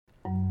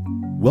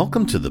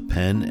Welcome to The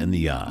Pen and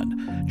the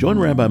Odd. Join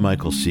Rabbi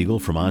Michael Siegel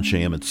from Anshe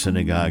Emet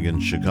Synagogue in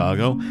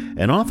Chicago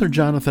and author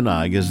Jonathan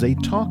Eig as they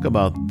talk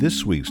about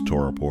this week's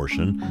Torah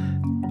portion,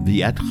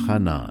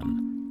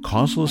 Vaetchanan,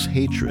 Causeless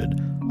Hatred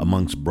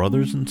Amongst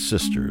Brothers and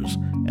Sisters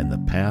and the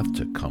Path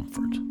to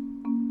Comfort.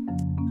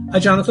 Hi,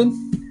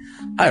 Jonathan.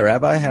 Hi,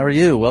 Rabbi. How are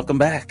you? Welcome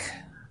back.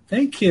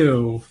 Thank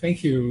you.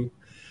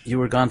 You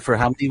were gone for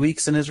how many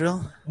weeks in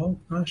Israel? Oh,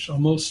 gosh,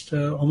 almost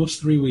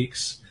 3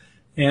 weeks.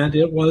 And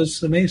it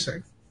was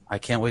amazing. I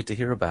can't wait to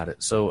hear about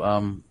it.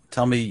 So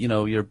tell me,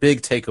 your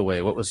big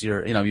takeaway. What was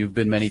your, you've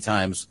been many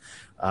times.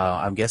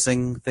 I'm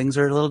guessing things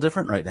are a little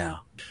different right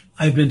now.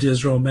 I've been to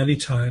Israel many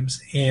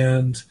times,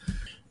 and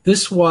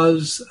this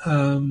was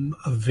a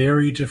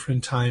very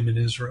different time in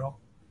Israel.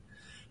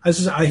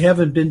 I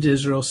haven't been to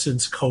Israel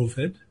since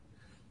COVID,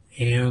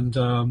 and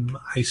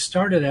I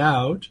started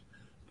out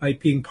by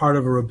being part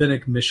of a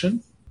rabbinic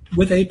mission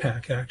with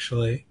AIPAC,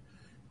 actually,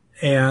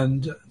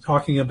 and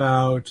talking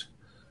about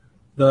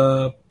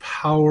the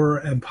power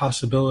and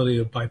possibility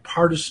of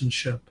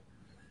bipartisanship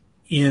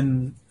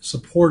in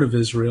support of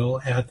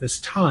Israel at this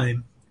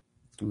time.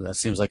 Ooh, that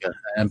seems like an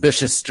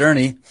ambitious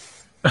journey.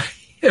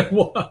 It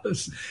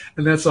was,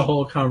 and that's a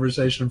whole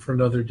conversation for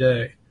another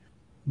day.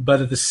 But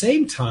at the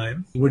same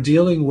time, we're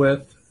dealing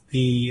with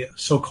the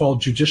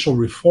so-called judicial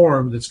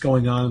reform that's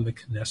going on in the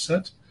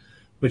Knesset,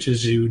 which,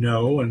 as you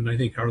know, and I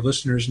think our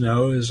listeners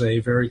know, is a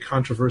very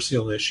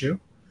controversial issue.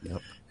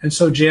 Yep. And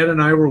so Jan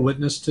and I were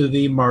witness to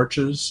the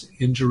marches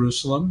in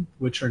Jerusalem,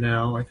 which are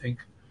now, I think,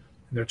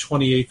 in their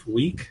 28th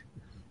week.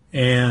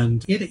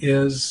 And it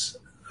is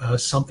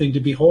something to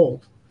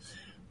behold.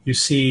 You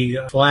see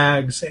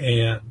flags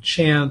and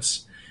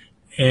chants,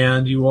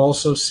 and you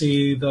also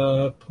see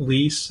the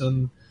police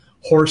and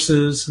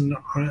horses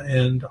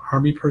and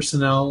army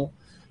personnel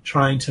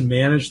trying to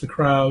manage the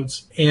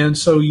crowds. And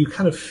so you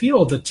kind of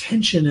feel the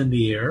tension in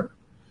the air.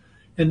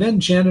 And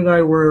then Jan and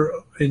I were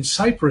in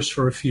Cyprus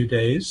for a few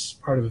days,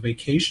 part of a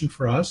vacation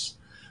for us,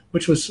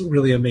 which was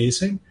really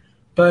amazing.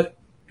 But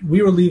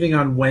we were leaving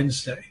on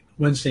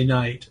Wednesday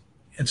night.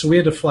 And so we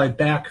had to fly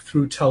back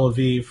through Tel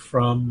Aviv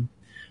from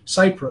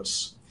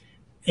Cyprus.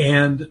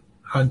 And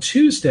on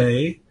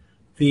Tuesday,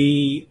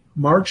 the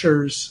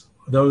marchers,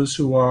 those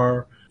who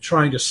are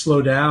trying to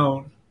slow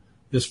down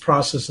this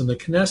process in the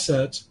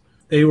Knesset,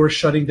 they were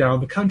shutting down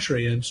the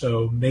country. And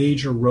so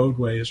major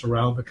roadways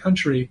around the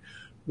country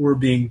were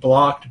being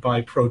blocked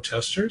by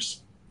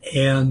protesters.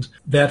 And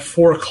at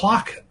 4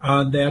 o'clock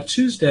on that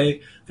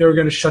Tuesday, they were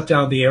going to shut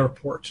down the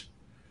airport.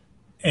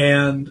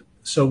 And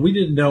so we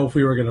didn't know if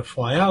we were going to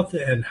fly out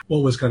and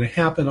what was going to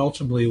happen.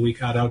 Ultimately, we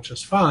got out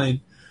just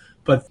fine.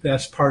 But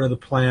that's part of the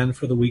plan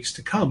for the weeks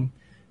to come.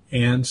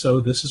 And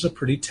so this is a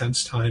pretty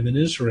tense time in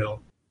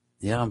Israel.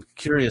 Yeah, I'm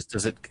curious.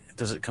 Does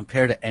it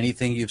compare to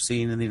anything you've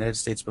seen in the United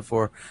States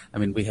before? I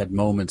mean, we had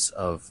moments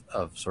of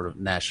sort of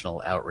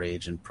national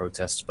outrage and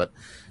protests, but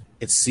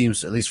it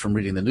seems, at least from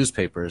reading the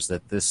newspapers,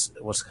 that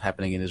what's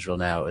happening in Israel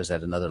now is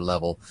at another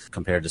level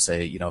compared to,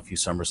 say, a few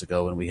summers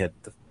ago when we had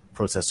the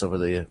protests over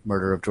the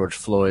murder of George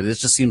Floyd. It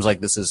just seems like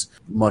this is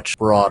much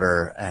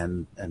broader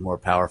and more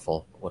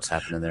powerful, what's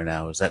happening there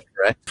now. Is that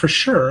correct? For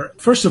sure.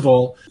 First of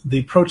all,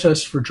 the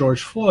protests for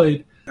George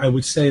Floyd, I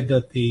would say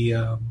that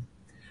the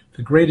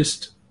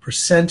greatest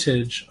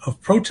percentage of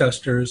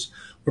protesters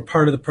were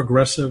part of the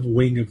progressive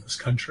wing of this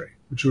country.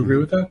 Would you agree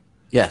with that?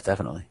 Yeah,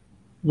 definitely.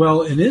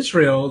 Well, in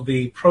Israel,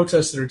 the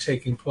protests that are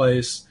taking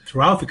place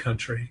throughout the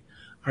country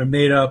are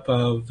made up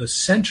of the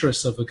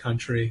centrists of the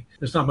country.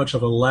 There's not much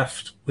of a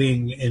left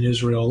wing in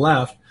Israel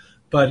left,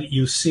 but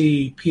you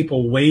see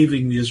people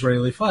waving the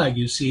Israeli flag.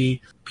 You see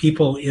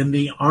people in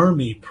the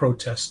army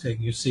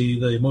protesting. You see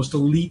the most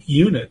elite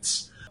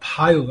units,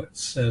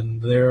 pilots,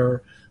 and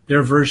their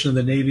version of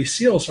the Navy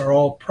SEALs are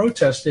all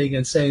protesting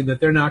and saying that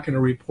they're not going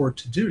to report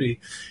to duty.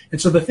 And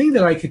so the thing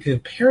that I could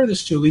compare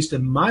this to, at least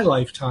in my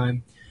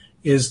lifetime,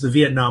 is the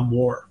Vietnam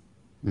War.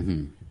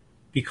 Mm-hmm.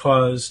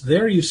 Because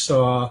there you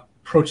saw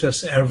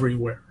protests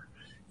everywhere.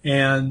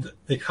 And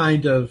the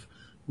kind of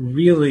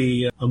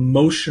really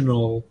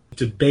emotional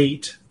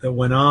debate that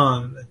went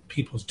on at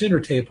people's dinner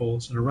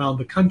tables and around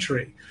the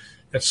country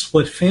that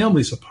split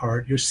families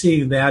apart, you're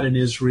seeing that in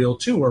Israel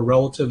too, where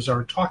relatives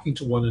aren't talking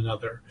to one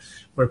another,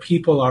 where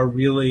people are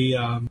really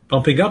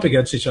bumping up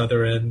against each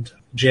other. And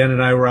Jan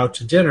and I were out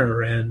to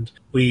dinner, and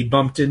we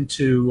bumped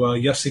into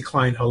Yossi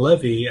Klein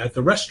Halevi at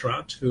the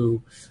restaurant,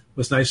 who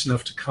was nice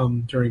enough to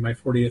come during my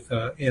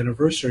 40th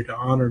anniversary to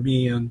honor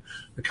me and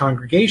the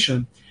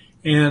congregation.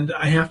 And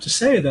I have to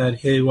say that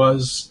he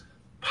was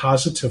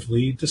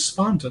positively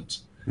despondent.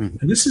 Mm-hmm.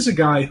 And this is a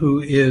guy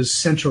who is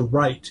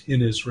center-right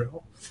in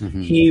Israel.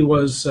 Mm-hmm. He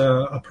was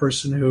a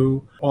person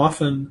who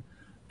often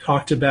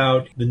talked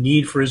about the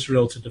need for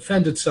Israel to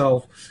defend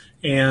itself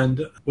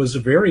and was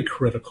very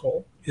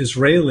critical.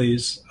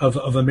 Israelis,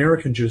 of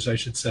American Jews, I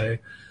should say,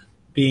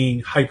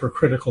 being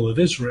hypercritical of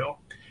Israel.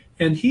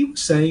 And he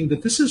was saying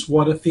that this is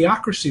what a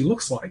theocracy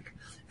looks like,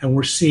 and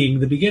we're seeing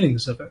the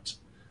beginnings of it.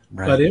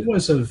 Right. But it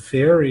was a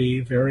very,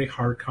 very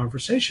hard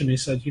conversation. He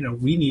said,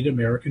 we need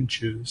American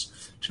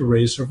Jews to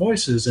raise their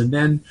voices. And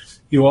then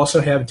you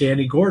also have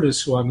Danny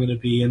Gordis, who I'm going to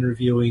be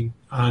interviewing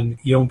on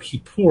Yom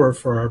Kippur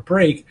for our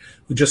break,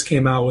 who just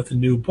came out with a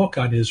new book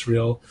on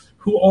Israel,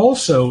 who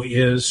also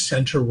is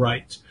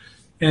center-right.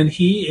 And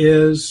he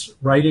is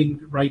writing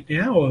right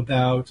now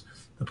about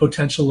the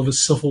potential of a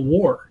civil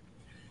war.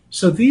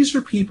 So these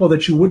are people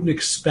that you wouldn't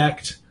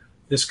expect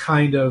this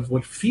kind of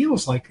what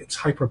feels like it's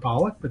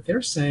hyperbolic, but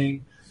they're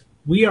saying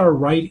we are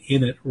right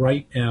in it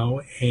right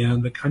now,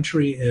 and the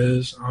country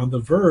is on the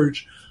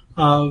verge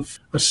of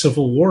a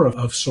civil war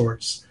of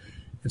sorts.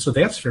 And so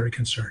that's very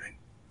concerning.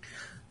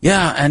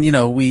 Yeah, and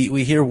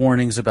we hear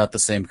warnings about the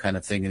same kind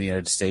of thing in the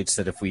United States,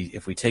 that if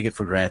we take it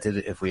for granted,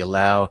 if we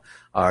allow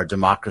our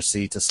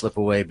democracy to slip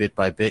away bit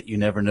by bit, you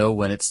never know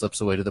when it slips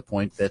away to the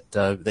point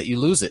that you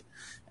lose it.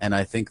 And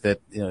I think that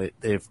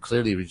they've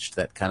clearly reached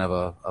that kind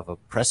of a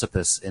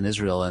precipice in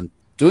Israel and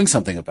doing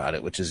something about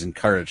it, which is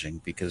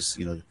encouraging, because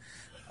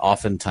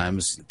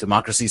oftentimes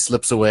democracy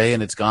slips away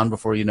and it's gone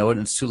before you know it,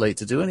 and it's too late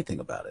to do anything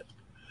about it.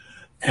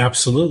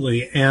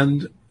 Absolutely.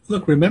 And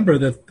look, remember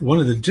that one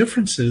of the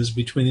differences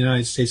between the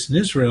United States and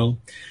Israel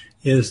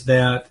is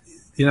that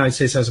the United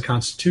States has a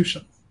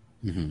constitution.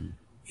 Mm-hmm.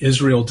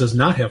 Israel does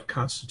not have a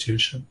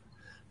constitution.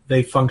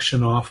 They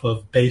function off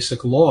of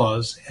basic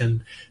laws.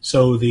 And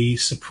so the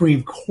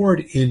Supreme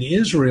Court in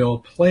Israel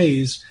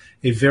plays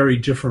a very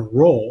different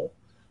role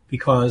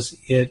because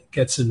it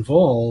gets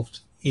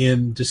involved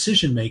in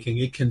decision making.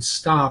 It can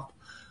stop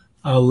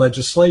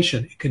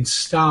legislation. It can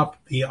stop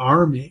the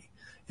army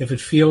if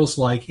it feels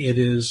like it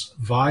is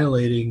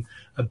violating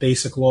a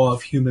basic law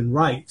of human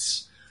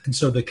rights. And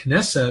so the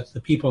Knesset,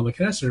 the people in the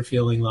Knesset, are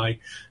feeling like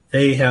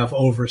they have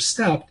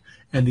overstepped,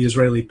 and the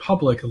Israeli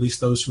public, at least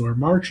those who are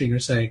marching, are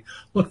saying,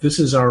 look, this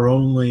is our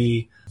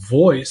only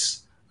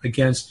voice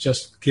against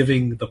just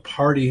giving the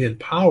party in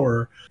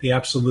power the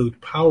absolute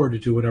power to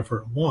do whatever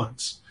it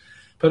wants.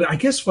 But I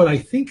guess what I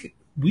think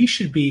we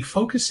should be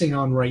focusing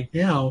on right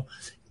now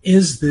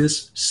is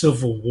this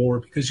civil war,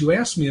 because you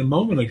asked me a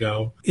moment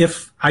ago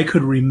if I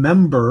could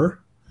remember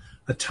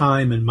a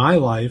time in my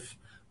life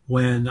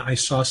when I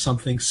saw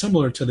something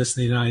similar to this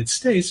in the United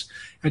States.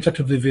 I talked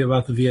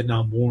about the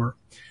Vietnam War.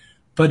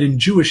 But in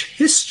Jewish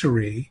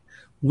history,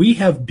 we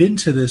have been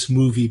to this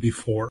movie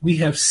before. We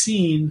have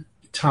seen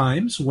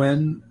times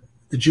when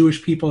the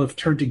Jewish people have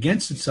turned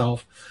against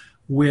itself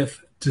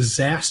with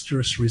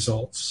disastrous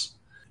results.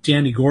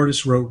 Danny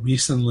Gordis wrote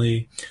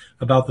recently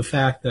about the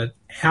fact that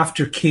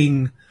after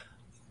King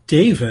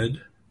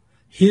David,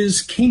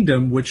 his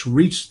kingdom, which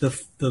reached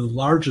the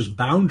largest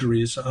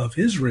boundaries of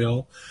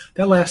Israel,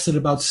 that lasted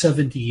about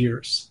 70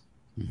 years.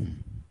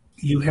 Mm-hmm.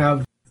 You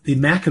have the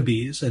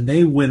Maccabees, and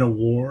they win a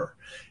war,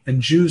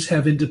 and Jews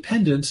have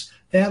independence.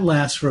 That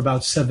lasts for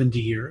about 70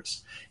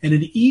 years. And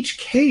in each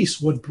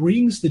case, what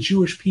brings the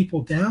Jewish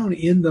people down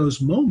in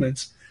those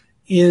moments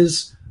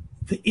is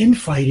the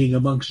infighting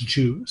amongst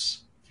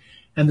Jews.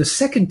 And the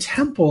Second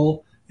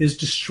Temple is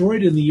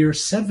destroyed in the year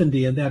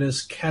 70, and that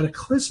is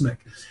cataclysmic.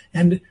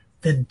 And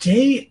the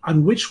day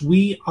on which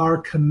we are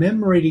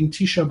commemorating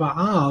Tisha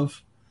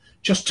B'Av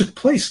just took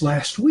place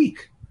last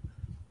week.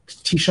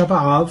 Tisha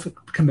B'Av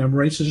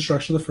commemorates the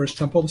destruction of the First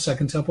Temple, the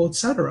Second Temple,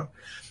 etc.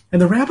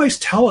 And the rabbis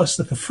tell us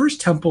that the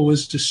First Temple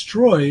was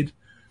destroyed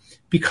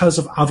because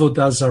of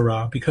Avodah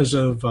Zarah, because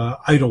of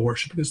idol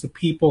worship, because the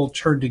people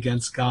turned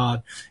against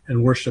God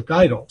and worshipped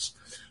idols.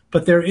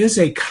 But there is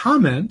a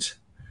comment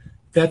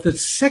that the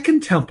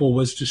Second Temple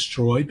was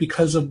destroyed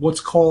because of what's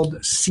called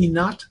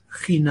sinat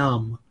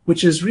chinam,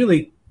 which is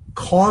really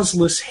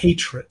causeless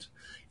hatred.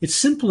 It's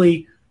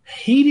simply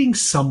hating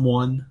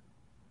someone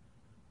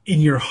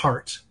in your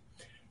heart.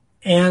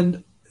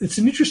 And it's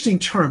an interesting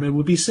term. It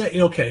would be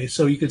say, okay,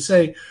 so you could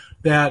say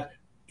that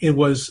it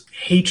was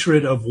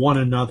hatred of one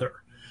another.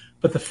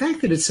 But the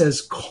fact that it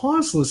says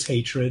causeless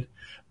hatred,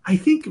 I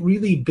think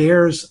really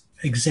bears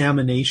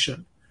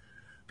examination,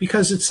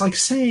 because it's like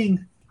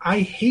saying, I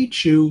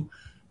hate you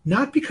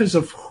not because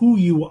of who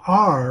you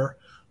are,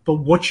 but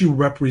what you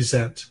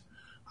represent.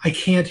 I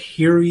can't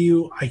hear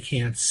you. I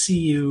can't see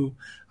you.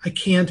 I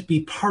can't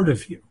be part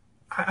of you.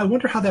 I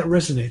wonder how that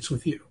resonates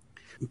with you.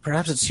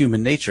 Perhaps it's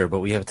human nature, but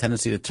we have a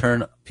tendency to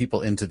turn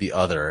people into the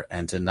other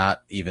and to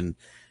not even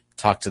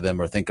talk to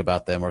them or think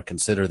about them or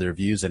consider their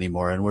views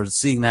anymore. And we're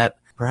seeing that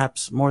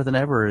perhaps more than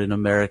ever in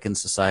American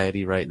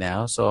society right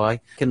now. So I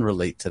can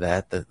relate to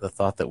that, the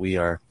thought that we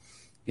are,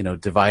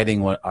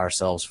 dividing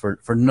ourselves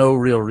for no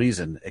real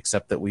reason,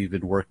 except that we've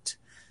been worked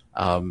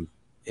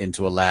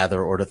into a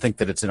lather, or to think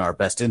that it's in our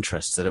best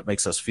interests, that it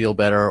makes us feel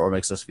better or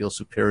makes us feel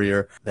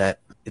superior, that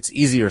it's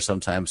easier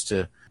sometimes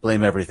to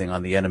blame everything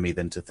on the enemy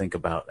than to think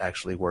about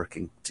actually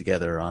working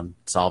together on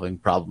solving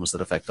problems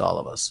that affect all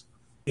of us.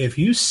 If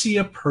you see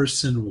a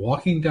person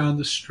walking down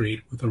the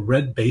street with a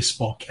red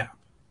baseball cap,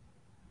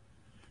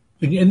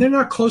 and they're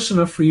not close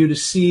enough for you to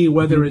see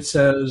whether it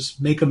says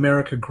 "Make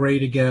America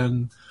Great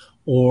Again"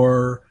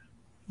 or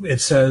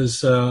it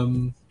says,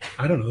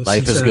 I don't know,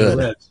 Life is good.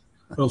 Reds.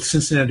 Well,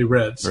 Cincinnati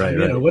Reds, right,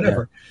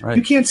 whatever. Yeah, right.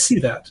 You can't see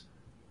that.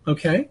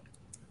 Okay?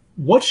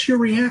 What's your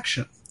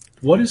reaction?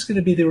 What is going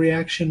to be the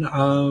reaction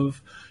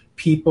of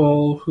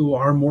people who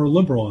are more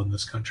liberal in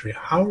this country?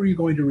 How are you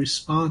going to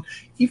respond,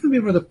 even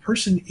if the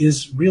person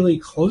is really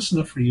close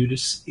enough for you to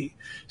see?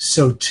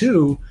 So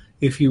too,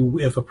 if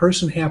a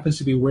person happens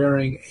to be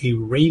wearing a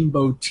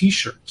rainbow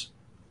T-shirt,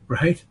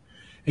 right,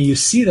 and you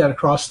see that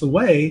across the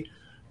way,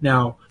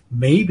 now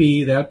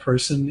maybe that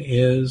person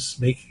is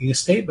making a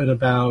statement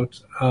about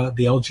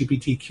the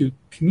LGBTQ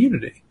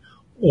community,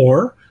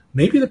 or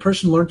maybe the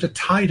person learned to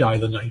tie-dye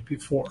the night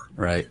before.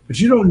 Right. But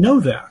you don't know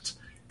that.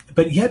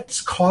 But yet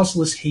it's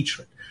causeless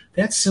hatred.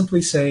 That's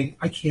simply saying,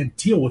 I can't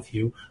deal with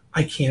you.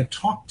 I can't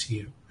talk to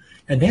you.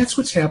 And that's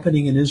what's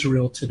happening in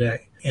Israel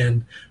today.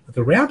 And what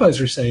the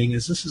rabbis are saying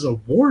is this is a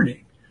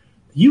warning.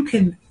 You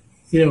can,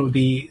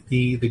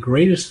 the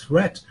greatest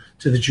threat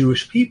to the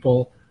Jewish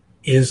people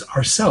is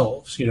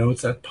ourselves.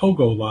 It's that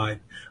pogo line.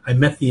 I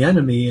met the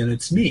enemy and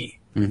it's me,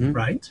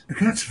 right?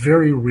 And that's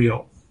very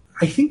real.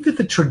 I think that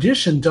the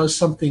tradition does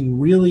something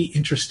really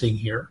interesting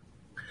here.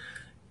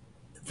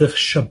 The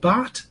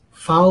Shabbat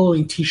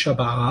following Tisha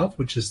B'Av,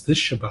 which is this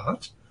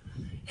Shabbat,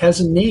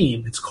 has a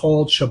name. It's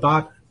called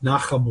Shabbat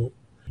Nachamu,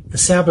 the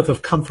Sabbath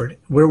of Comfort,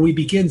 where we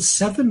begin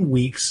 7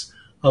 weeks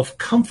of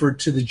comfort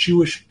to the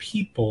Jewish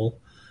people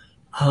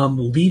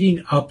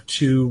leading up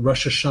to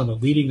Rosh Hashanah,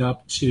 leading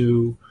up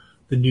to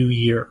the new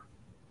year.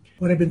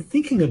 What I've been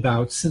thinking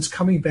about since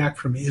coming back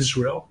from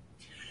Israel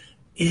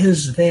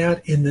is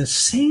that in the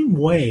same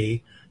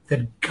way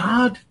that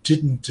God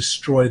didn't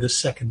destroy the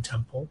Second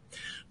Temple,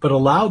 but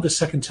allowed the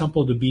Second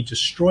Temple to be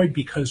destroyed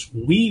because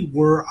we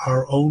were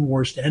our own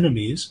worst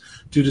enemies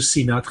due to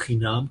sinat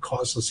chinam,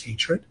 causeless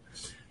hatred,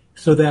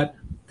 so that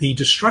the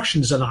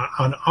destruction is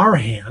on our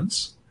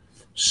hands,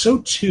 so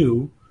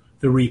too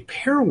the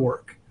repair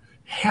work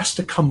has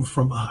to come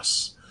from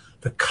us.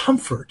 The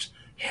comfort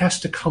has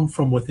to come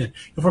from within.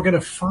 If we're going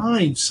to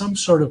find some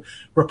sort of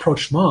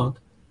rapprochement,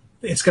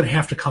 it's going to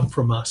have to come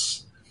from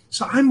us.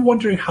 So I'm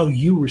wondering how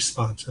you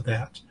respond to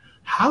that.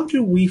 How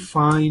do we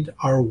find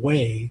our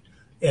way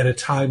at a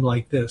time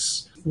like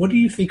this? What do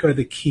you think are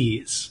the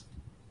keys?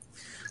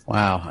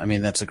 Wow. I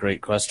mean, that's a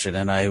great question.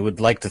 And I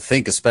would like to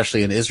think,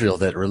 especially in Israel,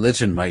 that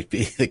religion might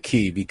be the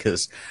key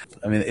because,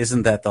 I mean,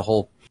 isn't that the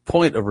whole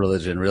point of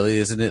religion, really?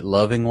 Isn't it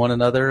loving one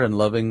another and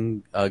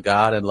loving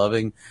God and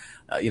loving,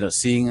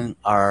 seeing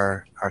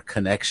our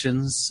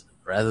connections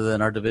rather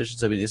than our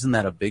divisions? I mean, isn't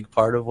that a big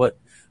part of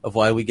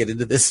why we get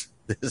into this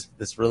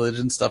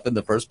religion stuff in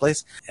the first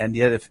place? And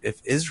yet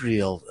if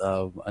Israel,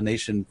 a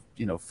nation,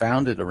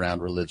 founded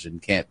around religion,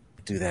 can't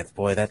do that,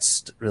 boy,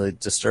 that's really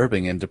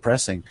disturbing and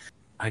depressing.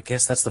 I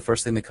guess that's the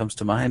first thing that comes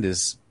to mind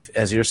is,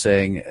 as you're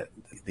saying,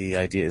 the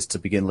idea is to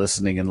begin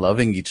listening and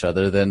loving each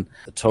other, then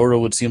the Torah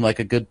would seem like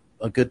a good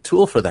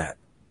tool for that.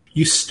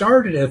 You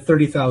started at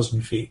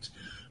 30,000 feet.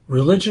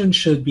 Religion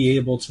should be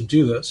able to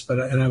do this.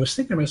 And I was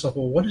thinking to myself,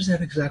 well, what does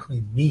that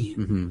exactly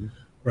mean?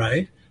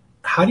 Right?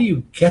 How do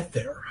you get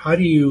there? How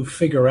do you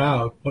figure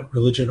out what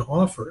religion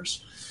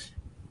offers?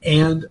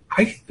 And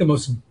I think the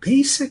most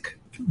basic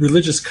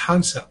religious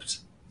concept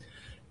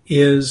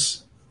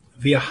is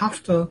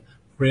v'ahavta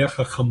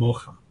re'echa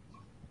chamocha.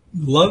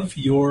 Love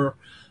your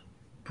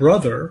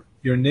brother,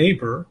 your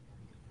neighbor,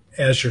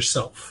 as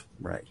yourself.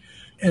 Right.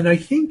 And I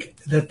think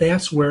that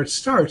that's where it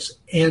starts.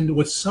 And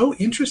what's so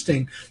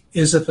interesting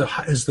is that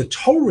the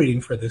Torah reading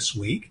for this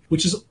week,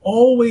 which is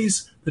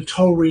always the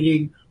Torah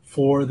reading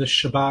for the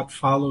Shabbat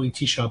following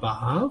Tisha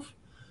B'Av,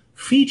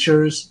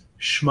 features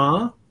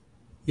Shema,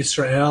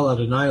 Yisrael,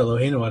 Adonai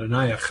Eloheinu,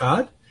 Adonai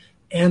Echad,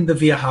 and the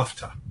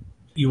V'ahavta.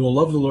 You will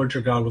love the Lord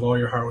your God with all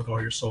your heart, with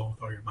all your soul,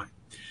 with all your mind.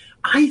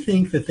 I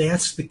think that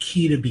that's the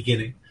key to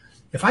beginning.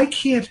 If I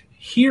can't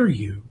hear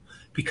you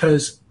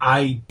because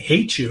I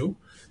hate you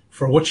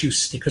for what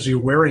because you're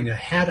wearing a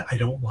hat I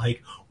don't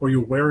like, or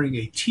you're wearing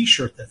a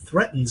T-shirt that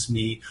threatens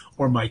me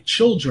or my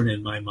children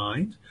in my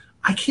mind,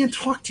 I can't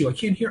talk to you. I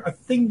can't hear a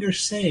thing you're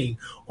saying.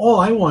 All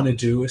I want to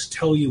do is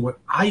tell you what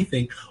I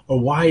think, or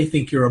why I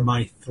think you're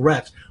my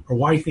threat, or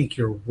why I think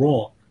you're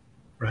wrong,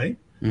 right?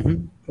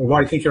 Or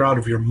why I think you're out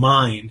of your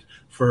mind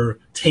for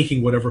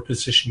taking whatever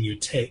position you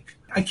take.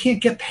 I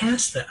can't get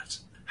past that.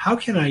 How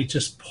can I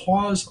just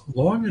pause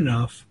long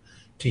enough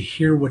to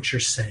hear what you're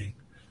saying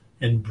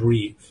and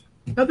breathe?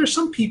 Now, there's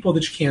some people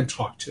that you can't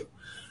talk to.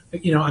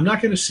 I'm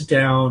not going to sit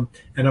down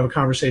and have a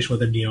conversation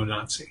with a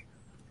neo-Nazi.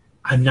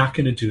 I'm not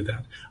going to do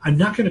that. I'm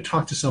not going to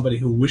talk to somebody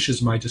who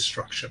wishes my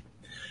destruction,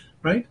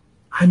 right?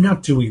 I'm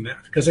not doing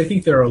that because I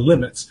think there are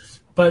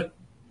limits. But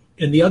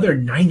in the other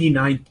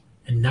 99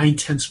 and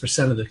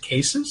 9/10% of the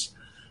cases,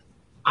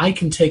 I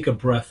can take a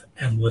breath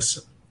and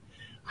listen.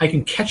 I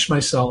can catch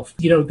myself.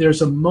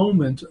 There's a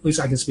moment, at least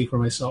I can speak for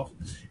myself,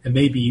 and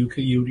maybe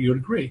you'd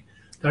agree,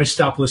 that I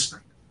stop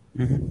listening.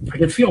 I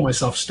can feel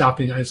myself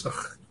stopping. I say,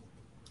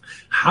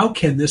 how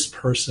can this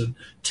person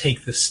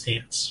take this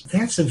stance?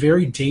 That's a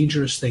very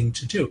dangerous thing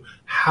to do.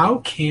 How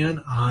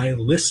can I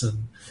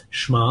listen,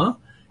 Shema,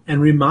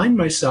 and remind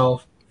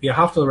myself,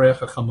 v'ahavta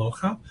l'reacha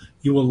chamocha,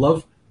 you will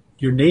love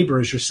your neighbor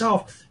as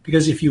yourself,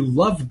 because if you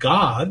love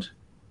God,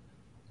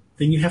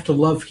 then you have to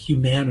love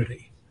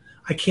humanity.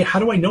 I can't. How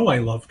do I know I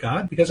love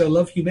God? Because I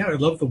love humanity. I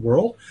love the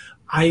world.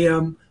 I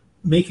am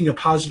making a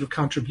positive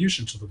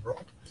contribution to the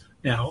world.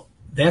 Now,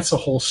 that's a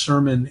whole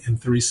sermon in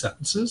 3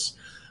 sentences,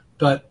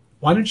 but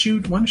why don't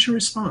you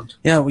respond?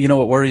 Yeah, well, you know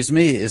what worries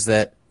me is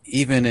that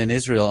even in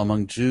Israel,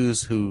 among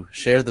Jews who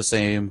share the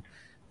same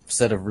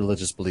set of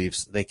religious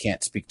beliefs, they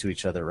can't speak to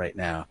each other right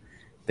now.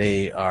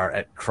 They are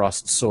at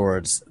crossed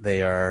swords.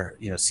 They are,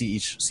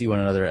 see one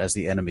another as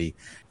the enemy.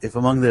 If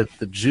among the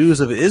Jews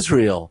of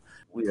Israel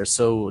we are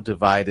so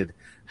divided,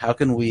 how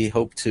can we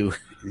hope to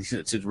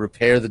to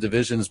repair the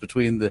divisions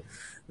between the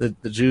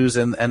Jews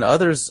and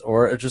others,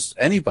 or just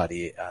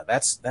anybody?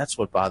 That's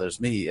what bothers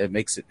me. It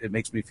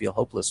makes me feel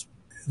hopeless.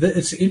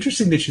 It's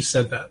interesting that you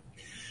said that,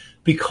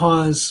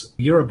 because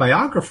you're a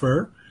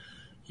biographer,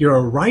 you're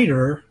a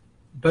writer,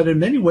 but in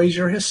many ways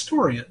you're a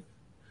historian.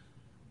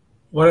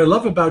 What I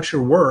love about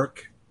your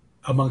work,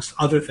 amongst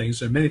other things,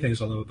 there are many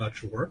things I love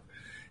about your work,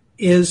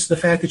 is the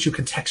fact that you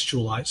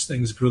contextualize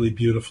things really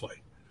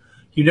beautifully.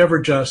 You never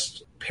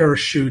just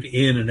parachute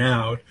in and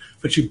out,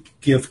 but you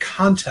give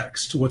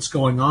context to what's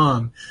going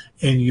on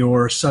in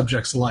your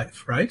subject's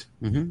life, right?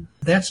 Mm-hmm.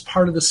 That's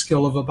part of the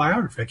skill of a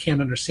biography. I can't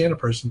understand a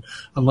person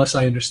unless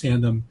I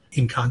understand them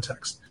in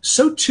context.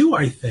 So too,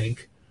 I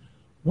think,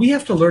 we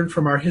have to learn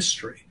from our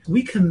history.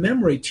 We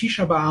commemorate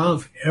Tisha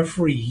B'Av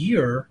every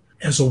year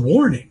as a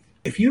warning.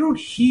 If you don't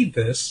heed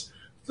this,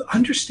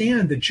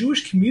 understand that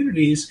Jewish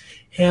communities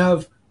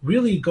have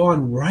really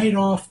gone right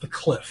off the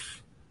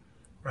cliff,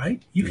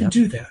 right? You can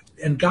do that,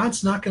 and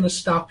God's not going to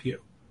stop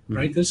you,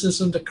 right? Mm-hmm. This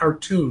isn't a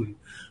cartoon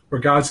where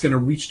God's going to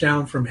reach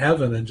down from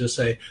heaven and just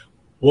say,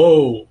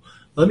 whoa,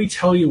 let me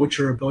tell you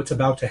what's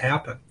about to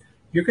happen.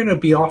 You're going to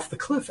be off the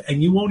cliff,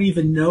 and you won't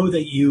even know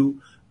that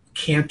you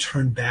can't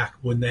turn back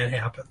when that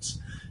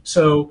happens.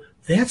 So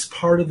that's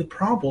part of the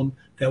problem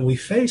that we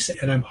face,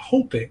 and I'm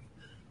hoping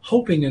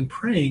and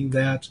praying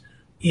that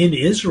in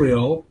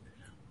Israel,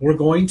 we're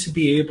going to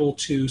be able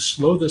to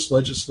slow this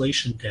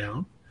legislation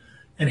down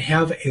and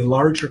have a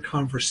larger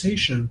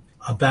conversation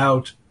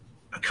about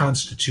a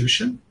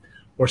constitution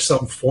or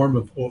some form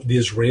of the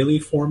Israeli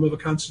form of a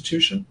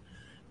constitution,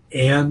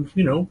 and,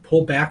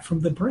 pull back from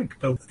the brink.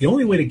 But the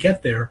only way to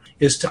get there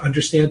is to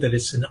understand that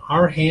it's in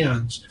our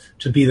hands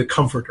to be the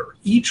comforter.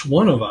 Each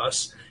one of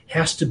us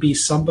has to be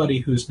somebody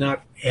who's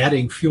not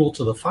adding fuel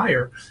to the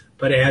fire,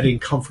 but adding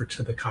comfort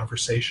to the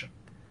conversation.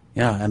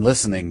 Yeah, and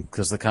listening,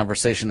 because the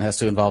conversation has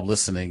to involve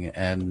listening,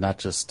 and not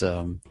just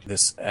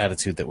this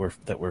attitude that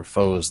we're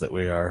foes, that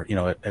we are,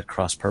 at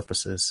cross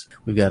purposes.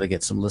 We've got to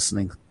get some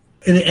listening.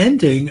 In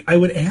ending, I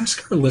would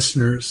ask our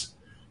listeners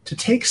to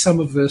take some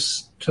of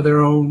this to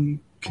their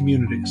own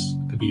communities.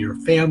 It could be your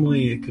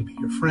family, it could be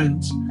your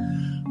friends,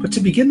 but to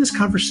begin this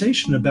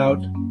conversation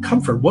about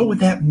comfort. What would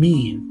that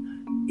mean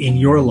in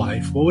your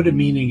life? What would it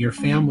mean in your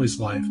family's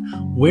life?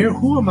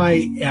 Who am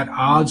I at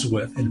odds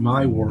with in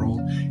my world?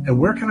 And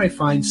where can I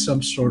find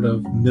some sort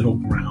of middle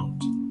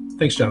ground?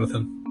 Thanks,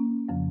 Jonathan.